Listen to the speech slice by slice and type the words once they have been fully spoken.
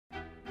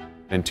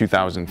In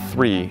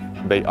 2003,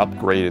 they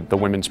upgraded the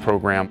women's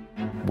program.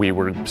 We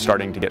were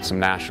starting to get some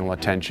national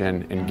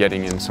attention and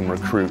getting in some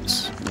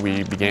recruits.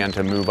 We began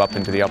to move up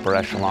into the upper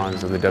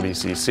echelons of the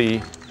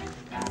WCC.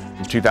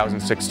 In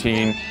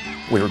 2016,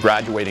 we were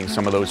graduating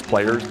some of those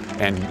players,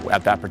 and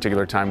at that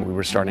particular time we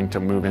were starting to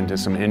move into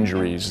some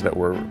injuries that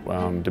were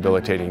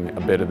debilitating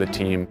a bit of the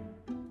team.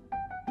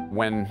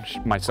 When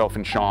myself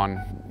and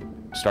Sean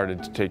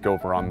started to take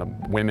over on the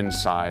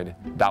women's side,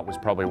 that was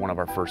probably one of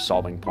our first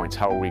solving points.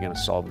 How are we going to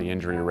solve the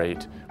injury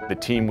rate? The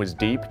team was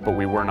deep, but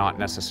we were not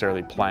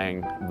necessarily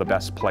playing the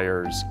best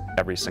players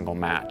every single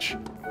match.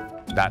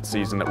 That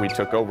season that we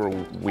took over,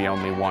 we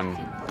only won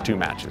 2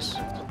 matches.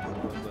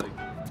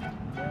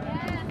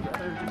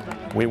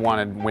 We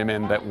wanted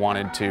women that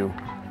wanted to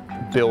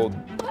build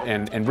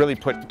and really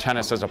put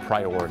tennis as a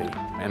priority.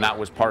 And that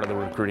was part of the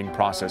recruiting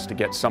process, to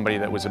get somebody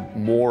that was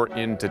more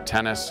into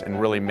tennis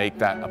and really make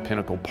that a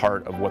pinnacle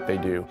part of what they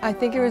do. I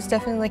think it was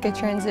definitely like a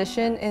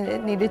transition, and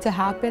it needed to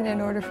happen in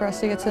order for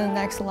us to get to the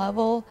next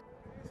level.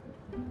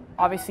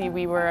 Obviously,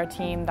 we were a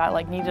team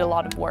that needed a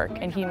lot of work,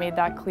 and he made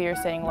that clear,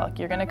 saying, look,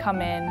 you're gonna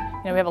come in,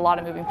 we have a lot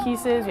of moving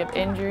pieces, we have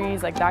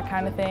injuries, that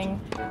kind of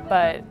thing,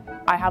 but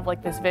I have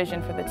this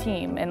vision for the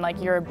team, and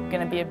you're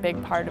gonna be a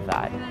big part of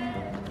that.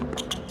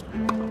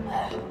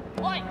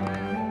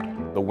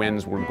 The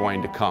wins were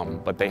going to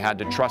come, but they had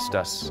to trust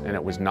us, and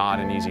it was not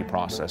an easy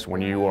process.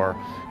 When you are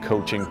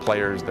coaching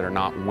players that are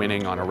not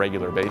winning on a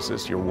regular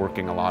basis, you're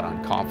working a lot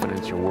on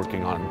confidence, you're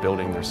working on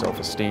building their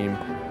self-esteem.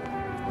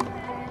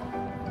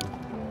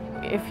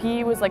 If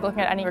he was looking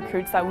at any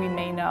recruits that we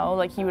may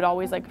know, he would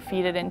always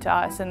feed it into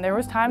us. And there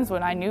was times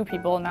when I knew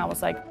people and I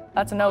was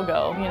that's a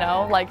no-go,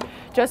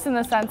 just in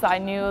the sense that I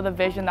knew the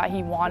vision that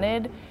he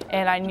wanted,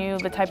 and I knew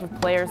the type of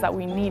players that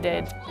we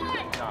needed.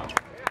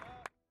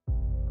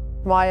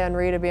 Maya and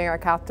Rita being our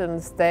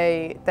captains,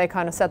 they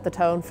kind of set the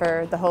tone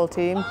for the whole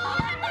team.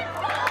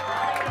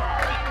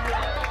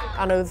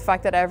 And it was the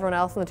fact that everyone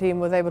else on the team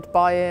was able to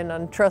buy in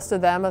and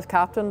trusted them as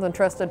captains and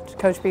trusted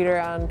Coach Peter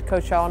and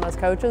Coach Sean as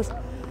coaches,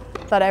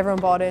 that everyone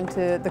bought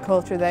into the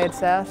culture they had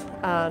set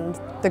and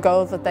the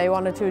goals that they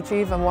wanted to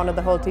achieve and wanted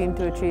the whole team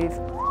to achieve.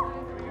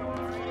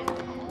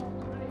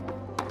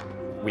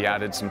 We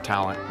added some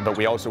talent, but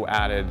we also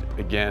added,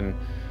 again,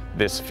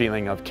 this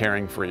feeling of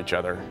caring for each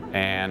other.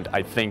 And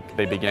I think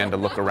they began to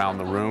look around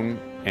the room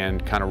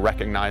and kind of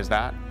recognize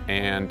that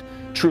and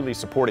truly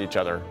support each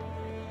other.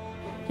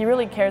 He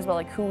really cares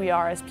about who we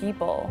are as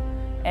people,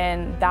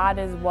 and that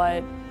is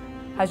what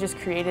has just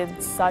created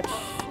such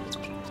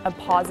a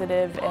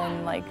positive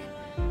and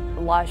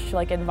lush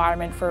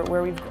environment for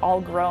where we've all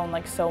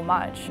grown so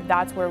much.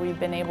 That's where we've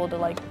been able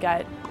to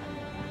get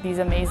these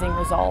amazing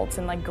results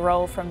and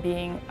grow from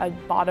being a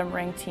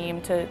bottom-ranked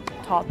team to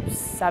top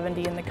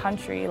 70 in the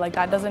country.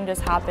 That doesn't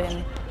just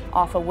happen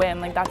off a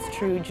whim. That's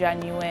true,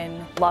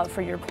 genuine love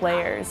for your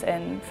players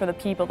and for the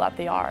people that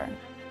they are.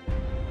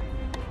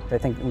 I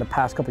think in the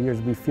past couple of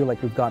years we feel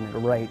like we've gotten it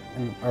right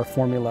in our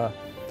formula.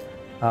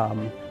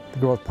 The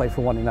girls play for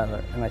one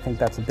another, and I think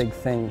that's a big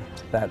thing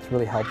that's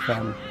really helped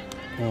them,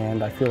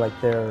 and I feel like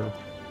they're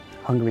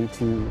hungry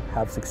to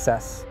have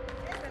success.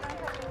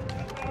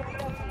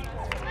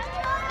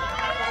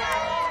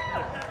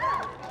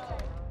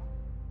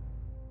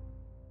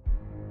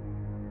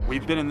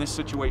 We've been in this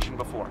situation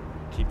before.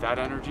 Keep that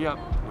energy up.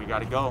 We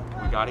gotta go.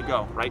 We gotta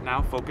go. Right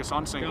now, focus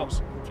on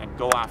singles and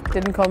go after it. It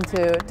didn't come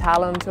to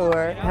talent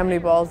or how many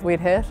balls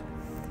we'd hit.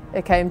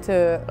 It came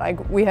to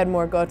we had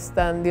more guts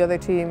than the other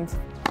teams.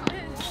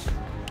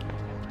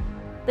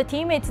 The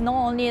teammates not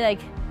only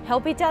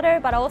help each other,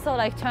 but also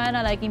trying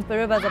to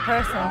improve as a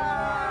person.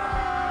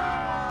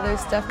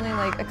 There's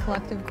definitely a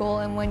collective goal,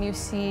 and when you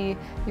see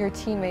your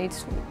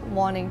teammates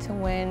wanting to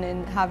win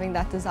and having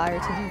that desire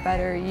to do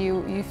better,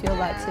 you feel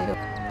that too.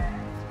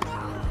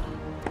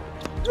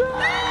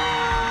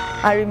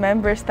 I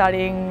remember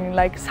studying,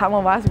 some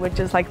of us were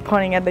just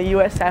pointing at the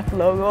USF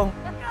logo.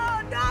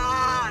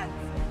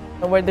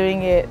 We're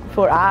doing it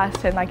for us,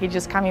 and it's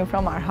just coming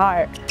from our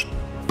heart.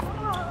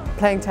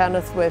 Playing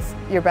tennis with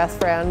your best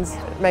friends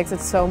makes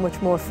it so much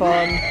more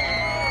fun.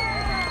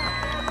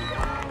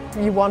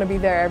 You want to be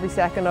there every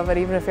second of it,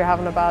 even if you're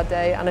having a bad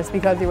day, and it's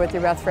because you're with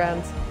your best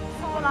friends.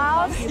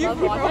 Thank you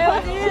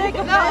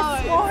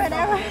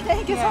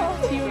so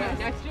much.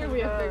 Next year we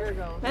have bigger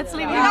goals. Let's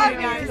leave it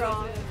guys.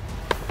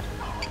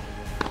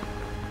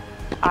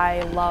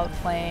 I love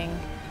playing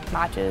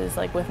matches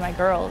with my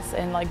girls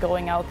and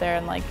going out there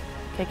and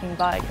kicking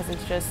butt, because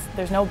it's just,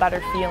 there's no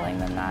better feeling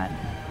than that.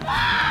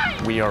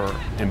 We are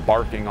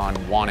embarking on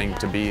wanting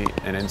to be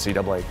an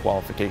NCAA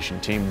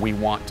qualification team. We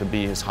want to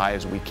be as high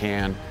as we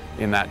can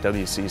in that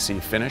WCC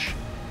finish.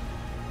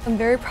 I'm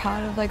very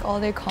proud of all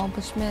the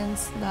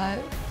accomplishments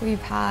that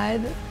we've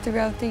had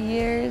throughout the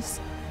years.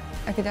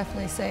 I could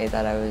definitely say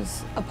that I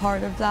was a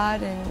part of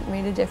that and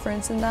made a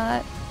difference in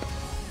that.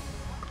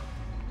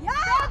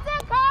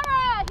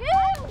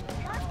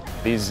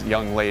 These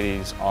young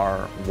ladies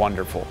are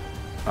wonderful.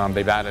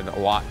 They've added a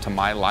lot to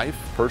my life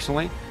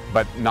personally,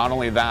 but not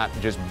only that,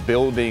 just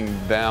building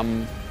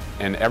them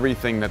and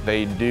everything that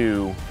they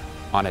do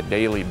on a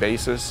daily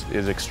basis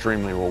is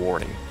extremely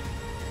rewarding.